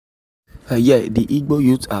Yeah, the Igbo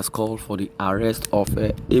youth has called for the arrest of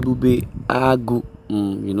EBUBEAGU.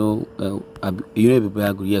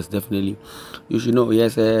 EBUBEAGU. Yes, definitely. You should know.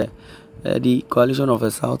 Yes, the coalition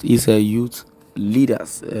of Southeast youth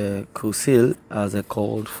leaders, COSIL, has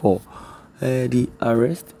called for the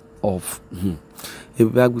arrest of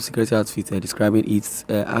EBUBEAGU security outfit, describing its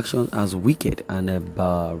actions as wicked and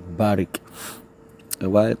barbaric,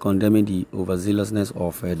 while condemning the overzealousness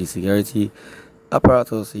of the security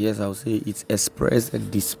apparatus. Yes, I would say it expressed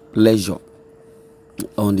displeasure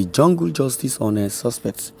on the jungle justice on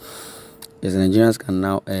suspects. Yes, Nigerians can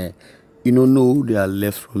now, know they are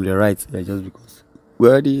left from the right just because we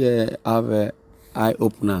already have eye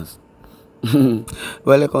openers.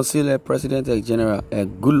 Well, I consider President General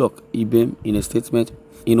Goodluck Ibem in a statement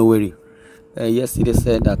in Owerri yesterday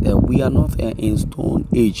said that we are not in stone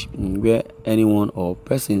age where anyone or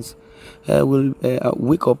persons will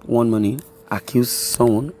wake up one morning, accuse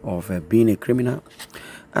someone of being a criminal,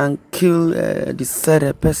 and kill the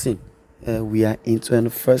said person. We are in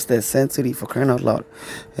 21st century, for crying out loud.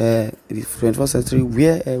 The 21st century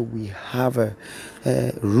where we have a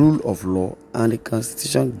rule of law and a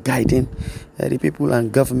constitution guiding the people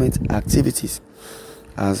and government activities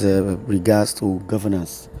as regards to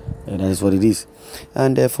governance. That is what it is.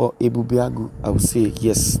 And for EBUBEAGU, I would say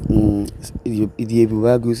yes, the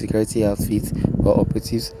EBUBEAGU security outfit or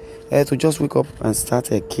operatives to just wake up and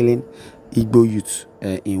start killing Igbo youth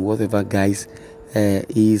in whatever guise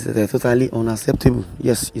is totally unacceptable.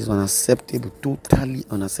 Yes, it's unacceptable, totally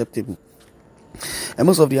unacceptable. And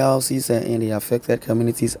most of the houses in the affected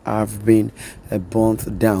communities have been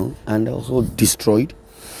burnt down and also destroyed,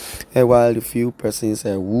 while the few persons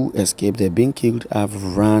who escaped being killed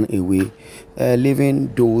have run away,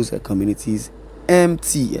 leaving those communities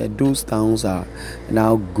empty. Those towns are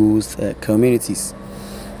now ghost communities.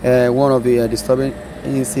 One of the disturbing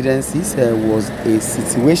incidences was a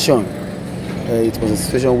situation. It was a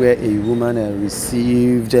situation where a woman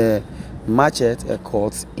received machete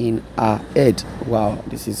cut in her head. Wow,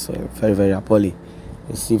 this is very, very appalling.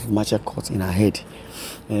 Received machete cut in her head.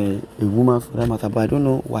 A woman, for that matter, but I don't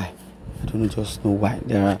know why. I don't just know why.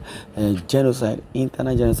 There are genocide,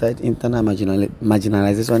 internal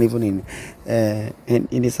marginalization, even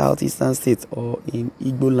in the southeastern states or in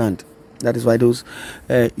Igbo land. That is why those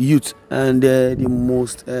youth and the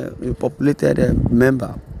most populated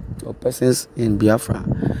member or persons in Biafra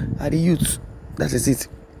are the youth. That is it.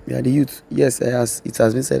 They are the youth. Yes, as it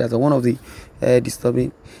has been said that one of the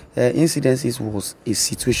disturbing incidences was a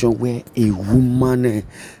situation where a woman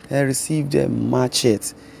received a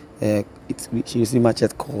machete. She received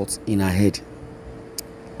machete cut in her head,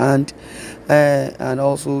 and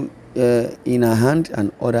also in her hand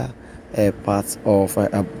and other parts of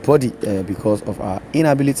her body because of her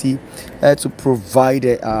inability to provide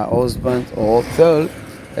her husband or tell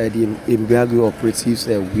the EBUBEAGU operatives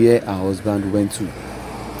where her husband went to.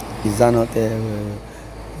 Is that not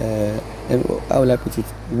how will I put it,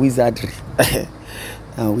 wizardry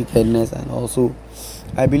and wickedness? And also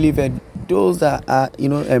I believe those that are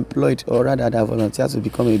employed, or rather that volunteer to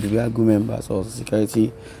become EBUBEAGU members or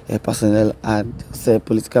security personnel, are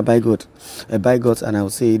political bigots, and I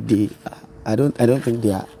would say I don't think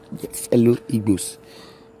they are fellow Igbos,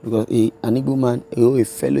 because an Igbo man, a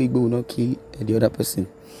fellow Igbo will not kill the other person,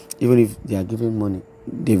 even if they are given money.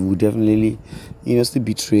 They will definitely still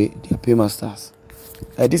betray their paymasters.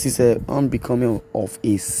 This is unbecoming of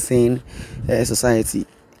a sane society.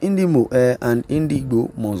 Indigo and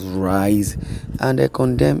Indigo must rise and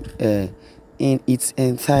condemn in its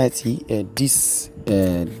entirety this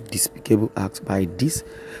despicable act by this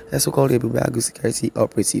so-called EBUBEAGU security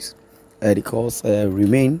operatives. The cause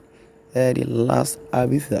remain the last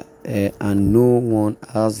arbiter, and no one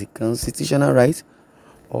has the constitutional right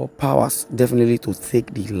or powers definitely to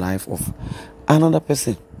take the life of another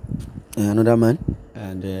person, another man,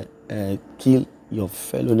 and kill your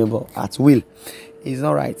fellow neighbor at will. It's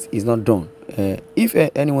not right. It's not done. If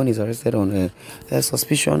anyone is arrested on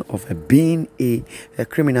suspicion of being a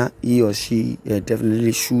criminal, he or she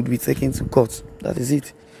definitely should be taken to court. That is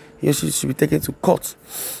it. He or she should be taken to court,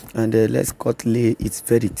 and let court lay its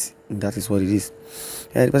verdict. That is what it is.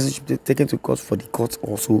 The person should be taken to court for the court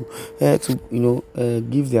also to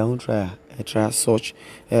give their own trial, a trial such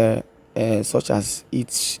as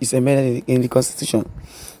it is amended in the Constitution.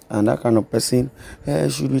 And that kind of person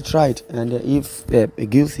should be tried, and if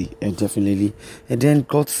guilty, definitely, and then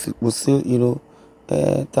court will still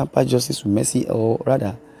tamper justice with mercy, or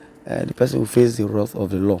rather the person will face the wrath of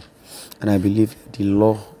the law. And I believe the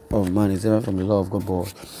law of man is different from the law of God,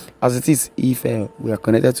 but as it is, if we are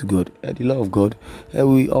connected to God, the law of God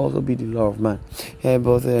will also be the law of man.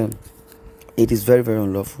 But it is very, very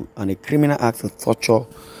unlawful and a criminal act to torture,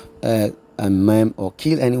 maim or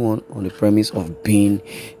kill anyone on the premise of being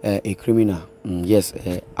a criminal. Yes,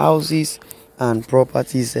 houses and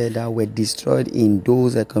properties that were destroyed in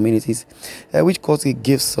those communities, which court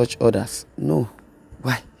gave such orders? No.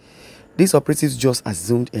 Why? These operatives just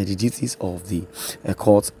assumed the duties of the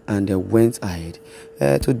court and went ahead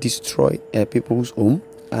to destroy people's home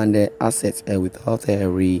and assets without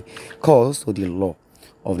recourse to the law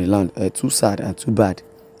of the land. Too sad and too bad.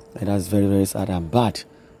 That's very, very sad and bad.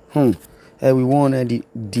 We want the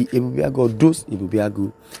EBUBEAGU, those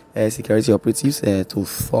EBUBEAGU security operatives to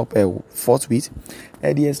stop forthwith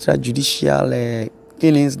the extrajudicial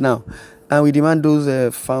killings now. And we demand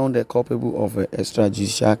those found culpable of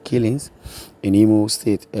extrajudicial killings in Imo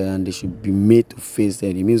State, and they should be made to face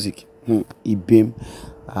the music. IBIM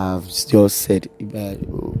have just said,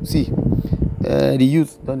 see, the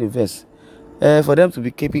youth don't invest. For them to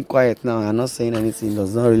be keeping quiet now and not saying anything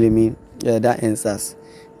does not really mean that answers.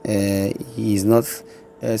 He is not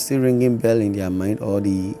still ringing bell in their mind, or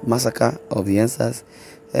the massacre of the answers.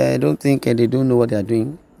 I don't think they don't know what they are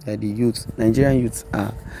doing. The youth, Nigerian youths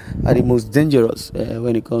are the most dangerous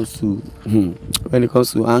when it comes to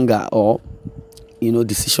anger or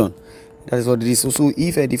decision. That is what it is. So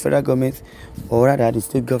if the federal government, or rather the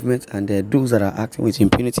state government, and those that are acting with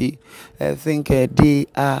impunity, think they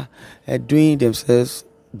are doing themselves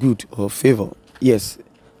good or favor, yes,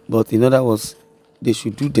 but in other words, they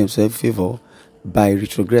should do themselves favor by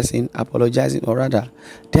retrogressing, apologizing, or rather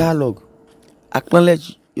dialogue,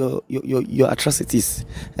 acknowledge your atrocities,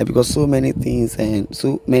 because so many things and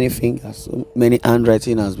so many fingers, so many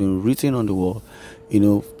handwriting has been written on the wall,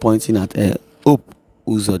 pointing at Hope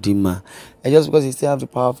Uzodinma. And just because they still have the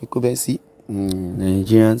power of incumbency,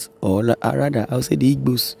 Nigerians, or rather I'll say the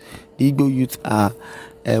Igbos, the Igbo youth are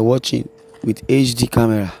watching with HD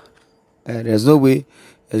camera. There's no way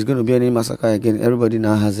there's going to be any massacre again. Everybody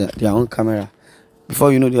now has their own camera.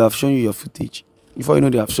 Before you know, they have shown you your footage. Before you know,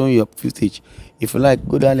 they have shown you your footage. If you like,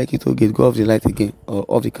 go down like it will get, go off the light again, or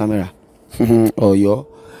off the camera, or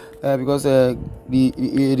because the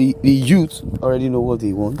youth already know what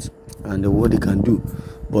they want and what they can do.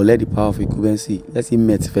 But let the power of incumbency, let him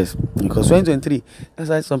meet first. Because 2023, that's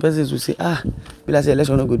why some persons will say, be like say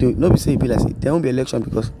election not go do. No, be say be like say there won't be election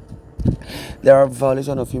because there are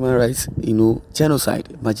violations of human rights, genocide,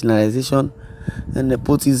 marginalization, and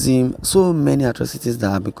nepotism. So many atrocities that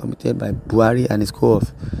have been committed by Buhari and his co-op.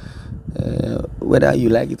 Whether you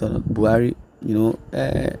like it or not, Buhari,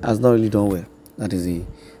 has not really done well. That is the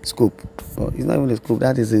scope. But it's not even the scope.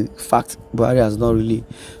 That is a fact. Buhari has not really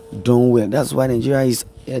done well. That's why Nigeria is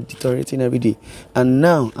deteriorating every day. And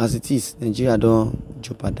now, as it is, Nigeria don't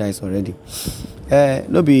jeopardize already.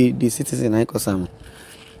 No be the citizen I call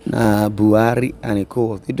Buhari and a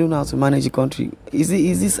co-op. They don't know how to manage the country. Is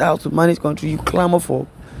this how to manage country? You clamor for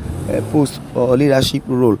a post or leadership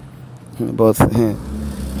role, but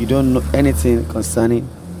you don't know anything concerning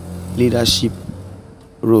leadership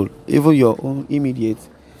role. Even your own immediate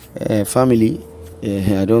family,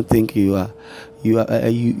 I don't think you're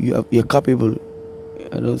capable.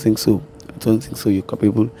 I don't think so. You're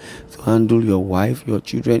capable to handle your wife, your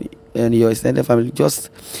children, and your extended family. Just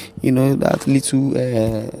that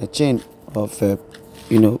little chain of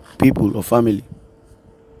people or family.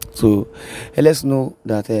 So let's know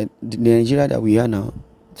that the Nigeria that we are now,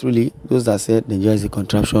 truly, those that said Nigeria is a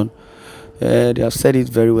contraption, they have said it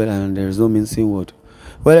very well, and there is no mincing word.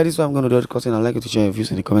 Well, that is what I'm going to do. I'd like you to share your views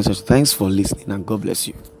in the comment section. Thanks for listening, and God bless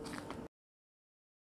you.